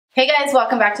Hey guys,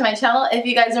 welcome back to my channel. If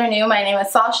you guys are new, my name is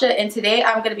Sasha and today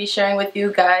I'm going to be sharing with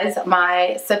you guys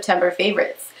my September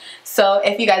favorites. So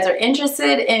if you guys are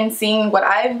interested in seeing what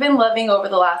I've been loving over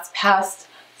the past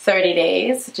 30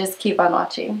 days, just keep on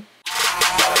watching.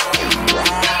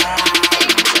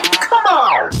 Come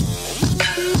on!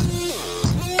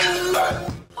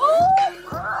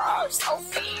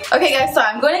 Okay guys, so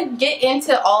I'm going to get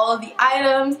into all of the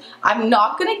items. I'm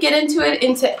not going to get into it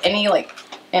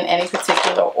in any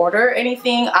particular order or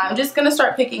anything. I'm just gonna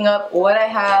start picking up what I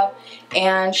have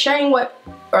and sharing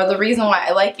the reason why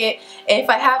I like it. If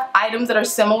I have items that are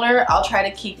similar, I'll try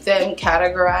to keep them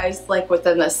categorized like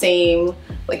within the same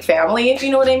family, if you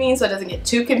know what I mean, so it doesn't get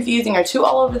too confusing or too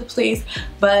all over the place.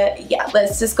 But yeah,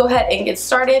 let's just go ahead and get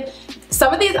started.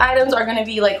 Some of these items are gonna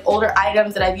be like older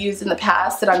items that I've used in the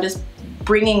past that I'm just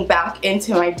bringing back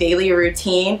into my daily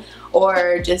routine,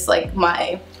 or just like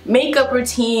my makeup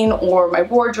routine or my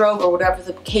wardrobe or whatever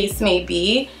the case may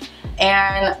be,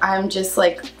 and I'm just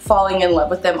like falling in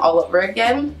love with them all over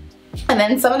again. And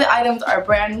then some of the items are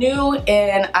brand new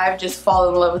and I've just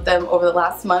fallen in love with them over the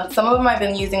last month. Some of them I've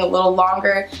been using a little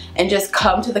longer and just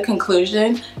come to the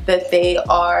conclusion that they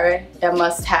are a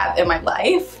must-have in my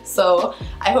life. So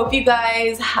I hope you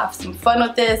guys have some fun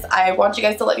with this. I want you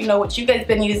guys to let me know what you guys have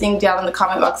been using down in the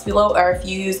comment box below, or if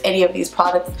you use any of these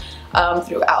products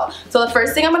throughout. So the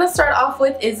first thing I'm going to start off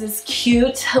with is this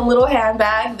cute little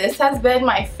handbag. This has been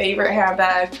my favorite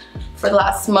handbag for the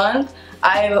last month.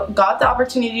 I've got the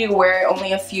opportunity to wear it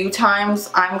only a few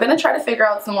times. I'm going to try to figure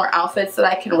out some more outfits that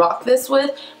I can rock this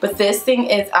with, but this thing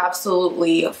is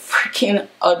absolutely freaking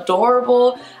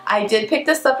adorable. I did pick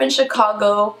this up in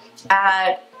Chicago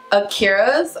at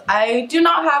Akira's. I do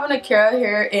not have an Akira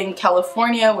here in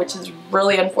California, which is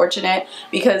really unfortunate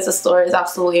because the store is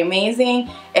absolutely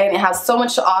amazing and it has so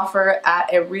much to offer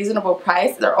at a reasonable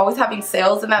price. They're always having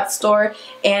sales in that store,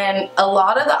 and a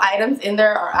lot of the items in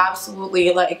there are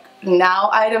absolutely like now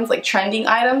items, like trending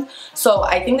items. So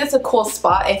I think that's a cool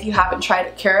spot. If you haven't tried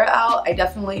Akira out, I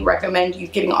definitely recommend you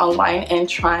getting online and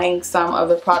trying some of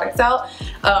the products out,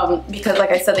 because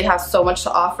like I said, they have so much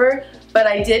to offer. But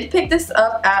I did pick this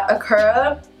up at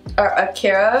Akira,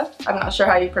 I'm not sure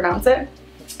how you pronounce it.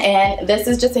 And this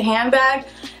is just a handbag.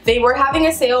 They were having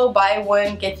a sale, buy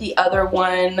one, get the other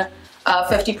one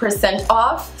 50%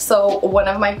 off. So one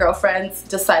of my girlfriends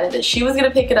decided that she was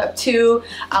gonna pick it up too.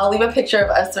 I'll leave a picture of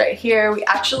us right here. We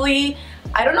actually,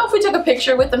 I don't know if we took a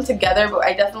picture with them together, but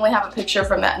I definitely have a picture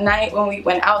from that night when we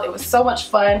went out. It was so much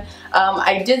fun.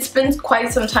 I did spend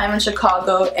quite some time in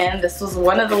Chicago, and this was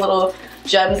one of the little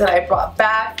gems that I brought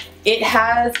back. It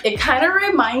kind of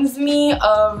reminds me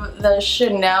of the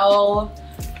Chanel,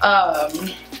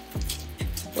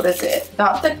 what is it?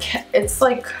 It's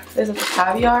like, is it the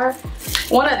Caviar?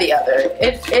 One or the other.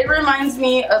 It reminds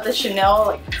me of the Chanel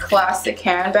like classic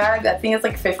handbag. That thing is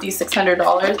like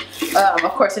 $500–600.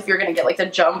 Of course, if you're gonna get like the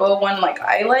jumbo one like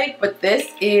I like, but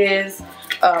this is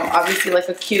obviously like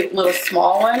a cute little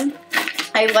small one.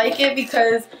 I like it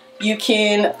because you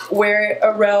can wear it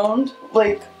around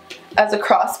like as a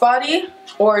crossbody,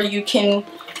 or you can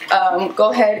go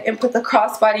ahead and put the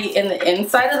crossbody in the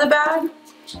inside of the bag.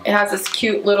 It has this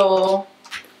cute little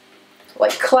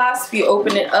like clasp. You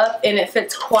open it up and it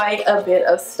fits quite a bit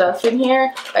of stuff in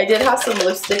here. I did have some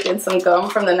lipstick and some gum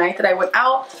from the night that I went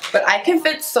out, but I can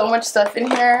fit so much stuff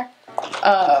in here.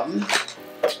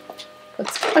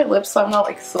 Let's get my lips so I'm not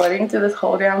like sweating through this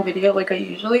whole damn video like I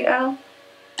usually am.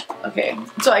 Okay,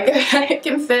 so I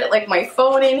can fit like my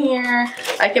phone in here.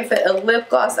 I can fit a lip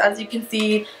gloss, as you can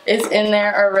see is in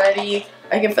there already.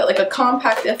 I can fit like a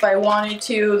compact if I wanted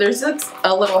to. There's just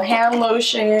a little hand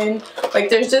lotion. Like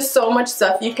there's just so much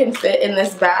stuff you can fit in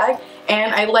this bag.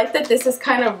 And I like that this is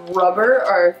kind of rubber,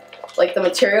 or like the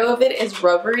material of it is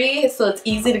rubbery, so it's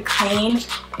easy to clean,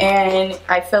 and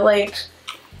I feel like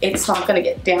it's not gonna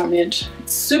get damaged.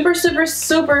 Super, super,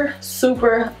 super,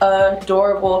 super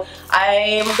adorable.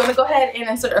 I'm gonna go ahead and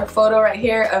insert a photo right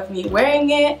here of me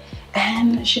wearing it,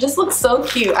 and she just looks so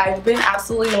cute. I've been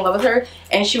absolutely in love with her,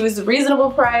 and she was a reasonable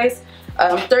price,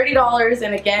 $30,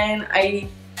 and again, I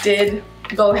did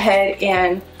go ahead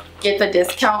and get the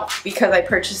discount because I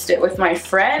purchased it with my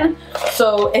friend.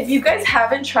 So if you guys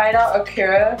haven't tried out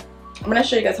Akira, I'm gonna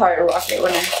show you guys how I rock it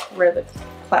when I wear the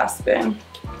clasp in.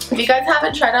 If you guys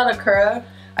haven't tried out Akira,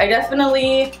 I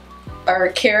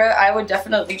would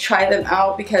definitely try them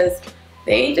out because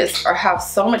they just have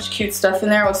so much cute stuff in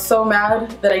there. I was so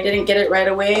mad that I didn't get it right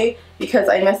away because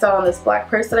I missed out on this black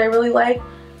purse that I really like.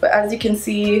 But as you can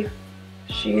see,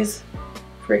 she's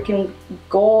freaking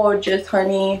gorgeous,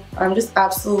 honey. I'm just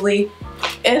absolutely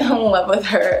in love with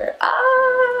her.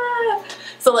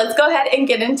 So let's go ahead and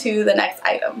get into the next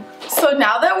item. So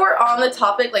now that we're on the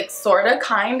topic, like sort of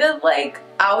kind of like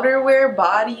outerwear,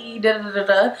 body,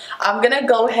 I'm gonna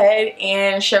go ahead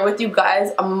and share with you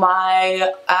guys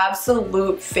my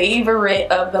absolute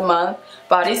favorite of the month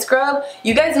body scrub.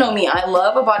 You guys know me, I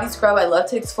love a body scrub. I love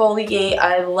to exfoliate.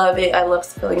 I love it. I love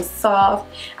feeling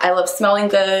soft. I love smelling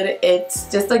good.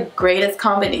 It's just the greatest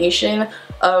combination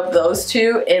of those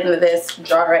two in this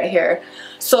jar right here.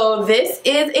 So this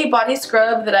is a body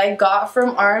scrub that I got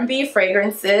from R&B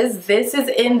Fragrances. This is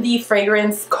in the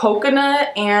fragrance Coconut,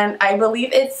 and I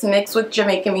believe it's mixed with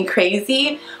Jamaican Me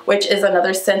Crazy, which is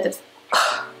another scent that's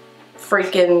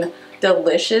freaking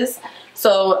delicious.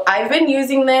 So I've been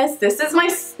using this. This is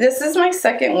my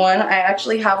second one. I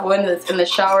actually have one that's in the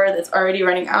shower that's already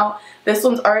running out. This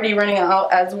one's already running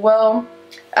out as well.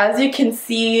 As you can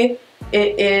see,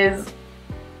 it is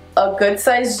a good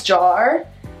sized jar.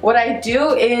 What I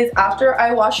do is after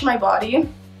I wash my body,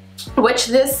 which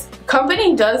this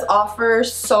company does offer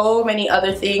so many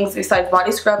other things besides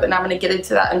body scrub, and I'm going to get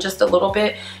into that in just a little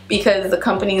bit because the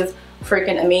company is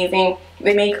freaking amazing.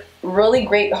 They make really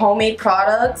great homemade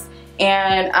products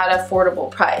and at an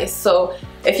affordable price. So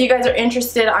if you guys are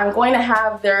interested, I'm going to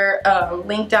have their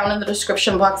link down in the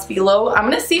description box below. I'm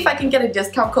going to see if I can get a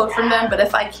discount code from them, but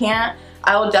if I can't,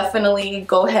 I will definitely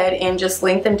go ahead and just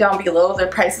link them down below. Their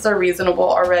prices are reasonable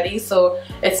already, so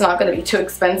it's not going to be too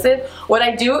expensive. What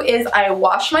I do is I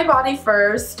wash my body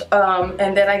first,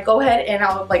 and then I go ahead and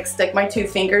I'll like stick my 2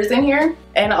 fingers in here,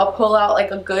 and I'll pull out like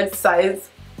a good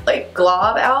size like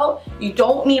glob out. You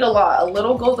don't need a lot. A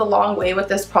little goes a long way with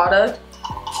this product,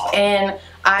 and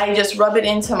I just rub it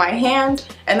into my hand,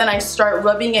 and then I start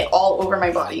rubbing it all over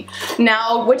my body.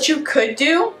 Now, what you could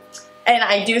do, and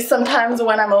I do sometimes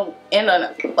when I'm in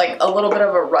like a little bit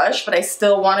of a rush, but I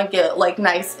still want to get like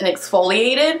nice and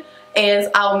exfoliated, is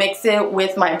I'll mix it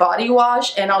with my body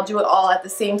wash, and I'll do it all at the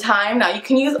same time. Now you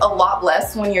can use a lot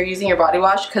less when you're using your body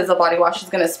wash because the body wash is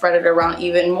going to spread it around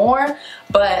even more,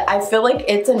 but I feel like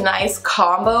it's a nice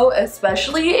combo,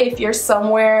 especially if you're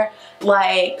somewhere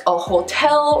like a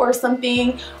hotel or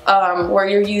something where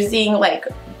you're using like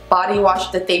body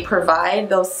wash that they provide.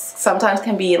 Those sometimes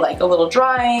can be like a little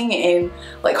drying and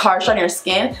like harsh on your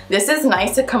skin. This is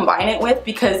nice to combine it with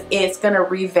because it's gonna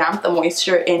revamp the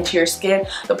moisture into your skin.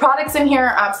 The products in here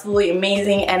are absolutely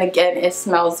amazing, and again, it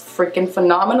smells freaking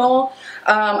phenomenal.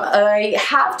 I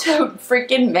have to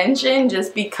freaking mention,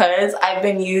 just because I've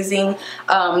been using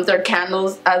their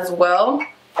candles as well,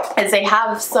 is they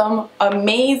have some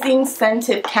amazing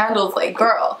scented candles. Like,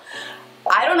 girl,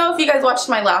 I don't know if you guys watched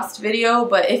my last video,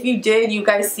 but if you did, you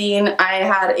guys seen I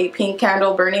had a pink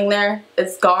candle burning there.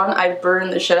 It's gone. I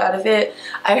burned the shit out of it.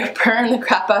 I burned the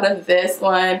crap out of this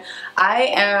one.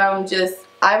 I'm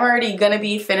already gonna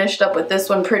be finished up with this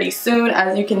one pretty soon,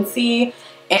 as you can see,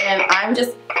 and I'm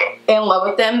just in love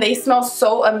with them. They smell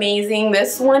so amazing.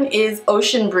 This one is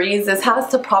Ocean Breeze. This has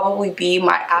to probably be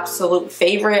my absolute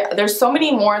favorite. There's so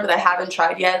many more that I haven't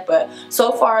tried yet, but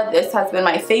so far this has been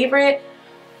my favorite.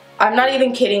 I'm not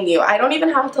even kidding you. I don't even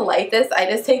have to light this. I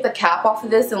just take the cap off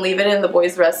of this and leave it in the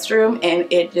boys' restroom, and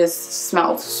it just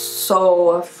smells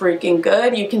so freaking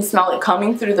good. You can smell it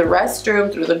coming through the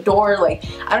restroom, through the door. Like,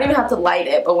 I don't even have to light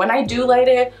it, but when I do light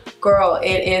it, girl,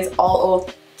 it is all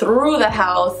through the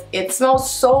house. It smells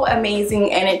so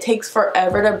amazing, and it takes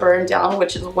forever to burn down,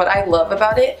 which is what I love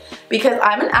about it, because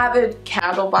I'm an avid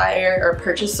candle buyer or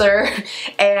purchaser,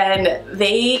 and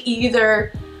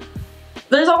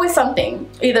there's always something.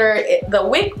 Either the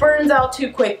wick burns out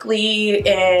too quickly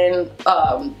and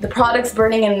the product's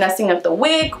burning and messing up the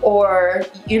wick, or,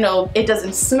 you know, it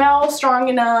doesn't smell strong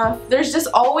enough. There's just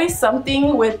always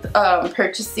something with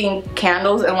purchasing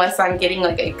candles, unless I'm getting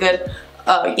like a good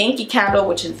Yankee candle,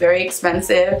 which is very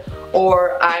expensive,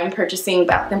 or I'm purchasing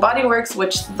Bath & Body Works,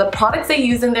 which the products they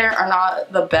use in there are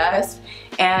not the best,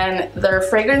 and their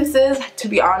fragrances, to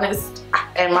be honest,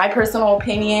 in my personal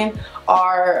opinion,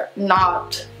 are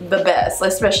not the best,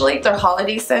 especially their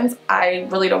holiday scents. I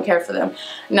really don't care for them.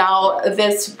 Now,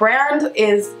 this brand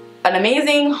is an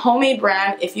amazing homemade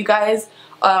brand. If you guys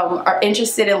are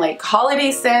interested in like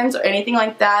holiday scents or anything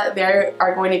like that, they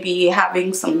are going to be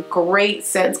having some great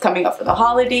scents coming up for the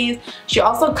holidays. She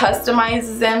also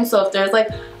customizes them, so if there's like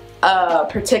a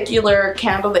particular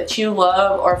candle that you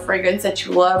love or fragrance that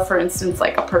you love, for instance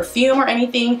like a perfume or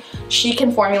anything, she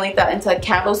can formulate that into a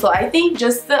candle. So I think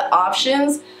just the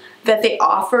options that they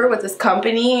offer with this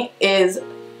company is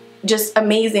just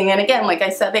amazing. And again, like I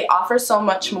said, they offer so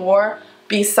much more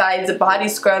besides body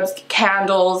scrubs,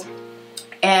 candles,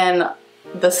 and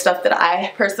the stuff that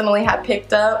I personally have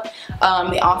picked up.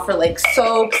 They offer like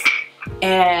soaps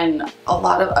and a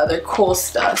lot of other cool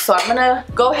stuff. So I'm gonna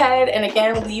go ahead and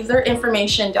again leave their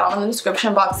information down in the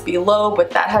description box below,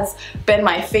 but that has been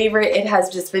my favorite. It has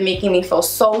just been making me feel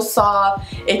so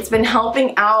soft. It's been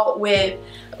helping out with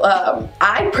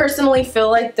I personally feel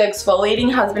like the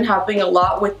exfoliating has been helping a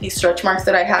lot with these stretch marks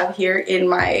that I have here in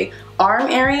my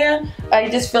arm area. I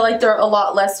just feel like they're a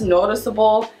lot less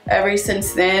noticeable ever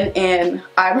since then, and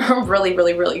I'm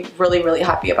really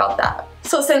happy about that.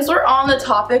 So since we're on the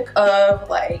topic of,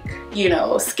 like, you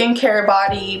know, skincare,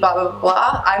 body, blah blah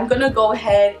blah, I'm gonna go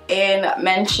ahead and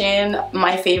mention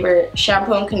my favorite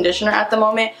shampoo and conditioner at the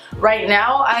moment. Right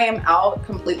now I am out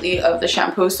completely of the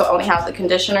shampoo, so I only have the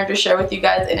conditioner to share with you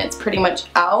guys, and it's pretty much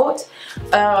out.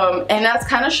 And that's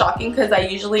kind of shocking because I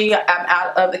usually am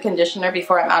out of the conditioner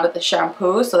before I'm out of the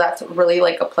shampoo, so that's really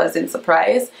like a pleasant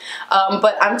surprise.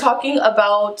 But I'm talking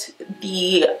about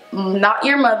the Not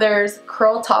Your Mother's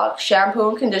Curl Talk shampoo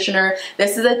and conditioner.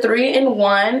 This is a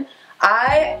 3-in-1.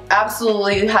 I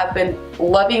absolutely have been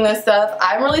loving this stuff.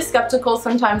 I'm really skeptical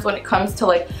sometimes when it comes to,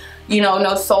 like, you know,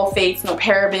 no sulfates, no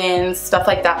parabens, stuff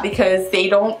like that, because they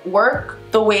don't work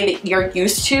the way that you're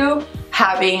used to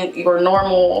having your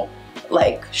normal,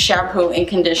 like, shampoo and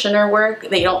conditioner work.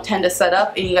 They don't tend to set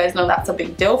up, and you guys know that's a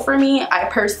big deal for me. I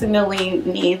personally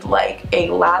need like a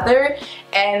lather,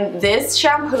 and this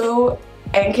shampoo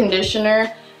and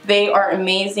conditioner, they are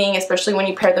amazing, especially when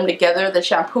you pair them together. The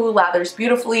shampoo lathers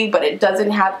beautifully, but it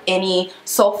doesn't have any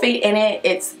sulfate in it.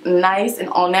 It's nice and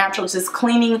all natural. It's just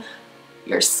cleaning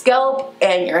your scalp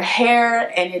and your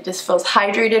hair, and it just feels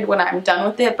hydrated when I'm done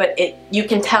with it. But you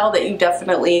can tell that you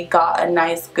definitely got a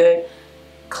nice, good,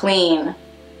 clean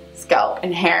scalp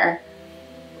and hair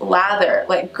lather.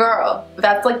 Like, girl,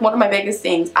 that's like one of my biggest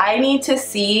things. I need to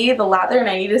see the lather, and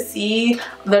I need to see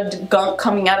the gunk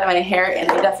coming out of my hair, and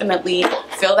I definitely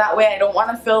feel that way. I don't want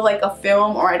to feel like a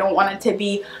film, or I don't want it to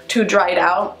be too dried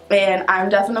out, and I'm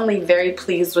definitely very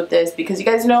pleased with this because you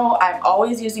guys know I'm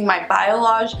always using my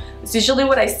Biolage. It's usually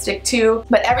what I stick to,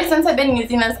 but ever since I've been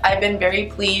using this, I've been very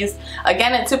pleased.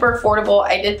 Again, it's super affordable.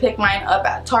 I did pick mine up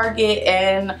at Target,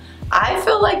 and I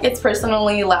feel like it's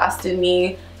personally lasted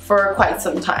me for quite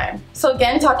some time. So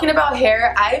again, talking about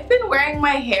hair, I've been wearing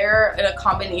my hair in a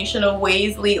combination of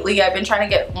ways lately. I've been trying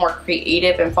to get more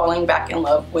creative and falling back in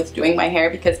love with doing my hair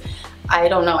because I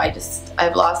don't know,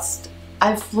 I've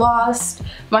lost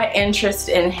my interest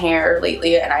in hair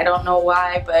lately, and I don't know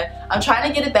why, but I'm trying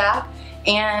to get it back.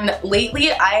 And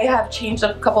lately I have changed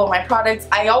up a couple of my products.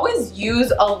 I always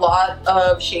use a lot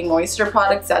of Shea Moisture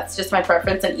products. That's just my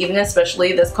preference, and even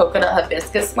especially this coconut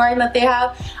hibiscus line that they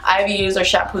have. I've used their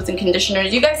shampoos and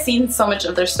conditioners. You guys seen so much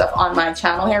of their stuff on my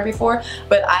channel here before,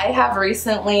 but I have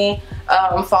recently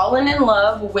fallen in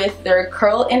love with their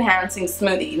curl enhancing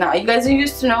smoothie. Now, you guys are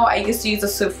used to know I used to use a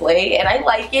souffle, and I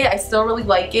like it. I still really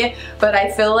like it, but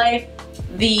I feel like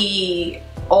the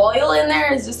oil in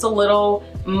there is just a little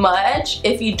much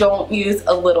if you don't use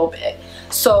a little bit.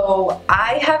 So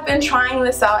I have been trying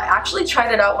this out. I actually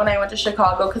tried it out when I went to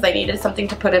Chicago because I needed something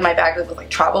to put in my bag that was like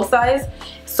travel size.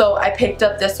 So I picked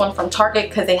up this one from Target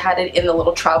because they had it in the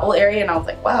little travel area, and I was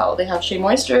like, wow, they have Shea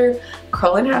Moisture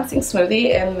Curl Enhancing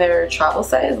Smoothie in their travel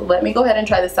size. Let me go ahead and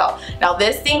try this out. Now,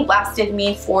 this thing lasted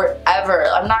me forever.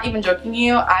 I'm not even joking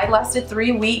you. I lasted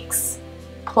 3 weeks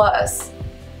plus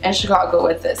in Chicago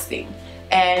with this thing.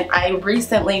 And I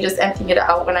recently just emptied it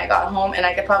out when I got home, and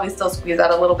I could probably still squeeze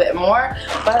out a little bit more,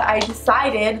 but I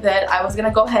decided that I was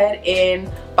gonna go ahead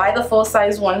and buy the full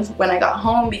size one when I got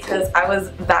home because I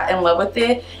was that in love with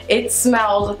it. It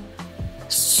smelled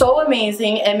so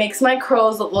amazing. It makes my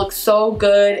curls look so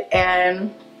good,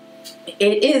 and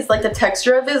it is like the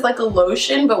texture of it is like a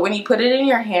lotion, but when you put it in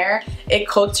your hair, it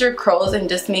coats your curls and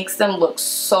just makes them look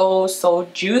so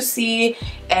juicy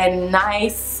and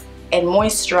nice and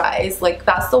moisturized. Like,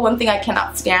 that's the one thing I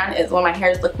cannot stand, is when my hair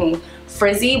is looking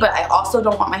frizzy, but I also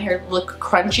don't want my hair to look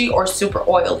crunchy or super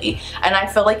oily. And I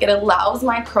feel like it allows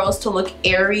my curls to look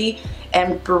airy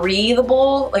and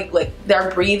breathable, like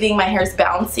they're breathing. My hair's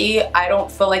bouncy. I don't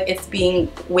feel like it's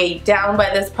being weighed down by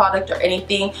this product or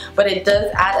anything, but it does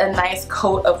add a nice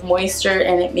coat of moisture,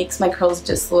 and it makes my curls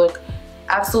just look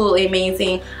absolutely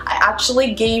amazing. I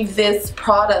actually gave this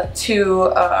product to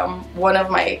one of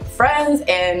my friends,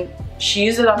 and she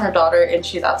used it on her daughter, and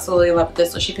she's absolutely in love with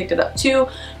this, so she picked it up too.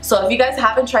 So if you guys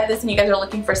haven't tried this and you guys are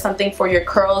looking for something for your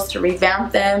curls to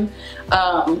revamp them,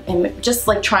 and just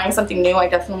like trying something new, I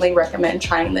definitely recommend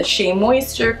trying the Shea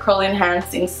Moisture Curl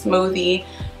Enhancing Smoothie.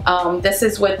 This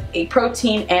is with a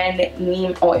protein and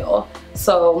neem oil.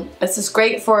 So this is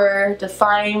great for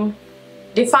defining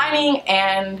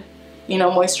and, you know,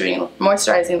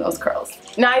 moisturizing those curls.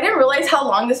 Now, I didn't realize how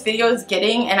long this video is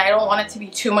getting, and I don't want it to be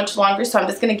too much longer, so I'm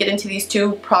just going to get into these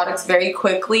two products very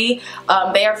quickly.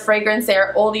 They are fragrance, they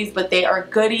are oldies, but they are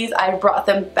goodies. I brought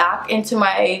them back into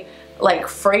my like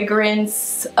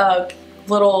fragrance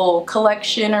little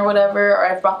collection or whatever, or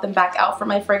I've brought them back out for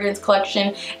my fragrance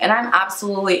collection, and I'm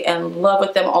absolutely in love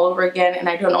with them all over again, and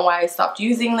I don't know why I stopped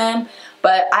using them.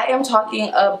 But I am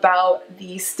talking about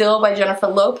the Still by Jennifer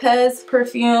Lopez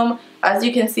perfume. As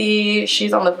you can see,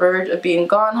 she's on the verge of being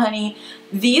gone, honey.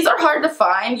 These are hard to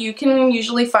find. You can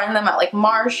usually find them at like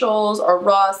Marshall's or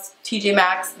Ross, TJ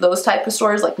Maxx, those type of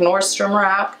stores, like Nordstrom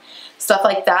Rack, stuff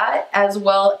like that, as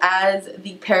well as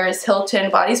the Paris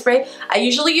Hilton body spray. I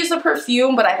usually use a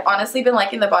perfume, but I've honestly been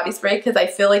liking the body spray because I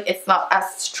feel like it's not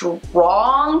as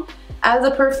strong as a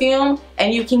perfume,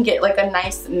 and you can get like a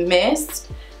nice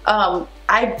mist.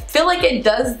 I feel like it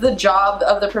does the job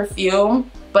of the perfume,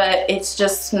 but it's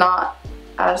just not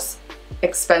as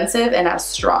expensive and as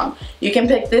strong. You can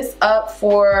pick this up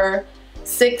for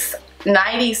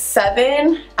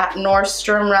 $6.97 at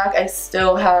Nordstrom Rack. I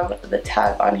still have the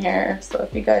tag on here, so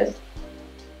if you guys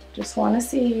just want to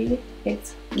see,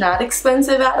 it's not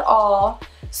expensive at all.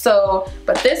 So,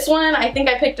 but this one, I think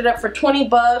I picked it up for 20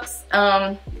 bucks.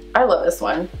 I love this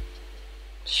one.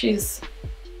 She's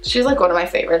like one of my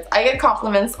favorites. I get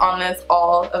compliments on this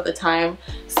all of the time,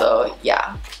 so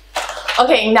yeah.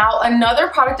 Okay, now another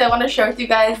product I want to share with you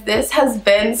guys. This has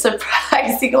been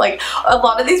surprising. Like, a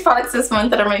lot of these products this month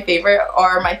that are my favorite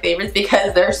are my favorites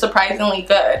because they're surprisingly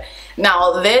good.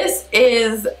 Now, this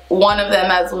is one of them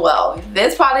as well.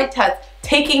 This product has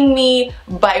taken me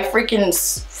by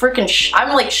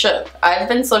I'm like shook. I've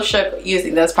been so shook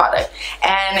using this product,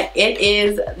 and it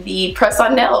is the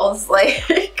press-on nails.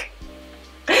 Like,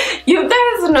 you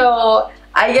guys know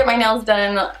I get my nails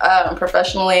done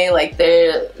professionally. Like,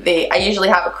 I usually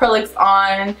have acrylics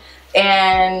on,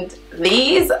 and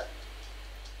these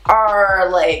are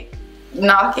like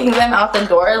knocking them out the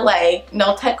door. Like,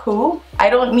 no tech who? I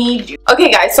don't need you. Okay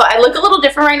guys, so I look a little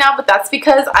different right now, but that's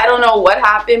because I don't know what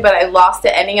happened, but I lost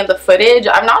the ending of the footage.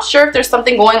 I'm not sure if there's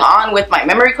something going on with my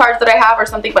memory cards that I have or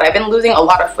something, but I've been losing a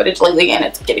lot of footage lately, and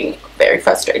it's getting very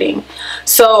frustrating.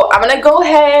 So I'm gonna go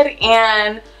ahead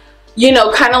and, you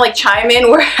know, kind of like chime in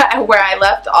where I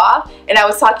left off, and I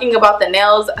was talking about the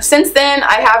nails. Since then,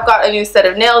 I have got a new set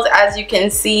of nails. As you can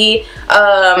see,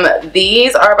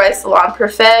 these are by Salon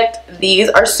Perfect. These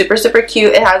are super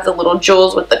cute. It has the little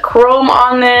jewels with the chrome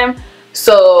on them.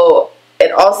 So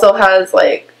it also has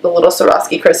like the little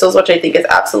Swarovski crystals, which I think is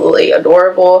absolutely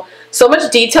adorable. So much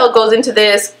detail goes into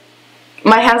this.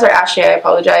 My hands are ashy, I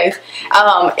apologize.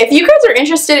 If you guys are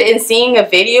interested in seeing a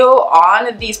video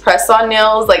on these press-on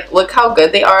nails, like, look how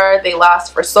good they are. They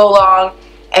last for so long,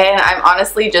 and I'm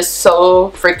honestly just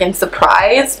so freaking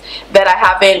surprised that I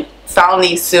haven't found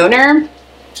these sooner.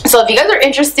 So if you guys are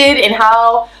interested in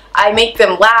how I make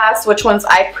them last, which ones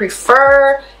I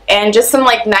prefer, and just some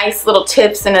like nice little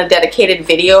tips and a dedicated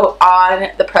video on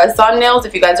the press-on nails,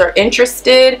 if you guys are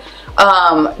interested,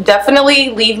 definitely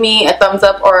leave me a thumbs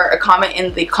up or a comment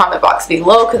in the comment box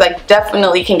below, because I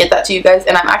definitely can get that to you guys,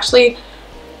 and I'm actually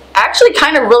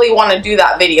kind of really want to do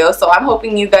that video, so I'm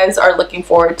hoping you guys are looking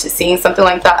forward to seeing something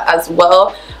like that as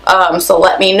well. So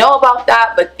let me know about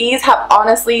that. But these have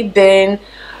honestly been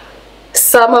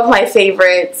some of my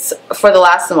favorites for the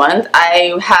last month.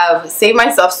 I have saved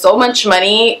myself so much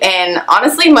money, and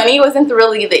honestly, money wasn't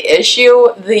really the issue.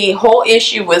 The whole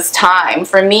issue was time.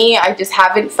 For me, I just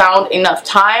haven't found enough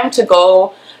time to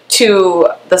go to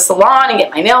the salon and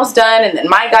get my nails done, and then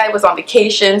my guy was on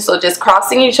vacation, so just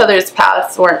crossing each other's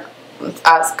paths weren't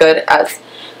as good as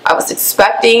I was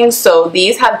expecting. So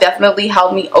these have definitely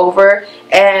held me over,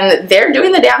 and they're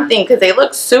doing the damn thing because they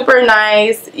look super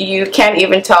nice. You can't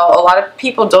even tell. A lot of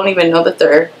people don't even know that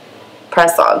they're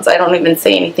press-ons. I don't even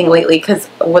say anything lately because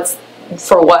what's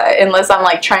for what, unless I'm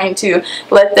like trying to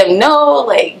let them know,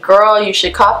 like, girl, you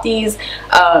should cop these.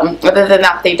 Other than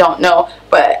that, they don't know.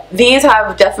 But these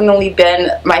have definitely been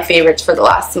my favorites for the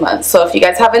last month, so if you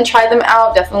guys haven't tried them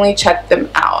out, definitely check them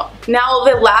out. Now,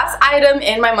 the last item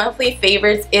in my monthly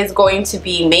favorites is going to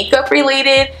be makeup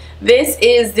related. This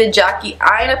is the Jackie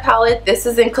Aina palette. This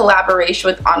is in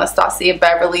collaboration with Anastasia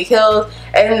Beverly Hills,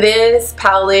 and this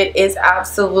palette is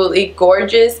absolutely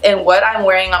gorgeous. And what I'm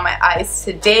wearing on my eyes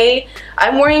today,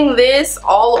 I'm wearing this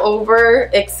all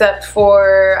over except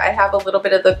for I have a little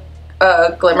bit of the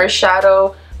glimmer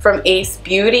shadow from Ace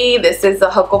Beauty. This is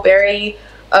the Huckleberry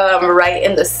right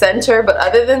in the center, but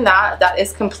other than that, that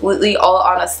is completely all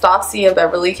Anastasia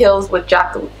Beverly Hills with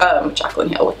Jackie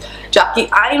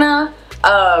Aina.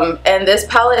 And this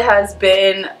palette has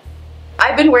been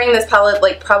I've been wearing this palette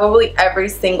like probably every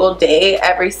single day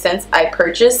ever since I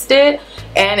purchased it.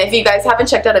 And if you guys haven't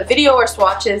checked out a video or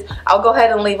swatches, I'll go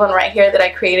ahead and leave one right here that I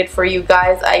created for you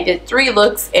guys. I did 3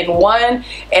 looks in one,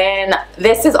 and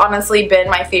this has honestly been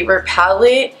my favorite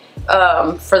palette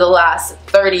for the last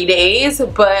 30 days.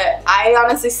 But I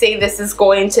honestly say this is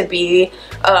going to be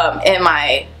in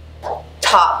my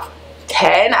top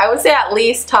 10. I would say at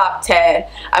least top 10.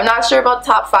 I'm not sure about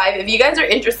top 5. If you guys are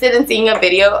interested in seeing a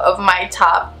video of my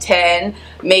top 10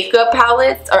 makeup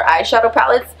palettes or eyeshadow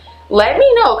palettes, let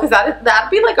me know, because that'd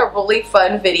be like a really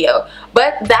fun video.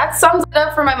 But that sums it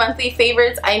up for my monthly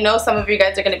favorites. I know some of you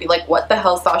guys are going to be like, what the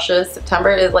hell, Sasha?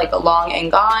 September is like long and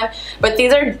gone. But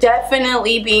these are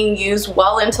definitely being used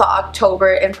well into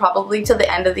October and probably to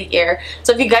the end of the year.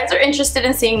 So if you guys are interested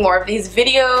in seeing more of these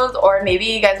videos, or maybe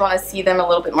you guys want to see them a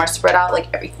little bit more spread out, like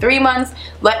every 3 months,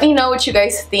 let me know what you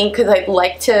guys think, because I'd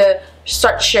like to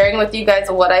start sharing with you guys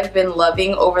what I've been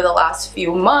loving over the last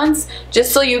few months,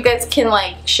 just so you guys can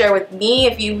like share with me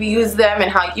if you use them and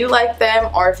how you like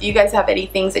them, or if you guys have any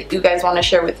things that you guys want to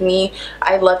share with me.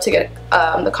 I'd love to get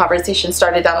the conversation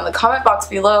started down in the comment box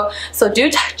below. So do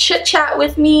chit chat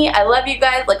with me. I love you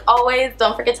guys like always.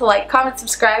 Don't forget to like, comment,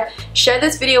 subscribe, share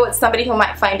this video with somebody who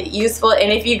might find it useful,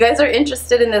 and if you guys are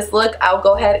interested in this look, I'll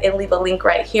go ahead and leave a link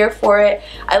right here for it.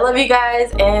 I love you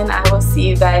guys, and I will see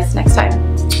you guys next time.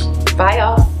 Bye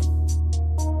y'all.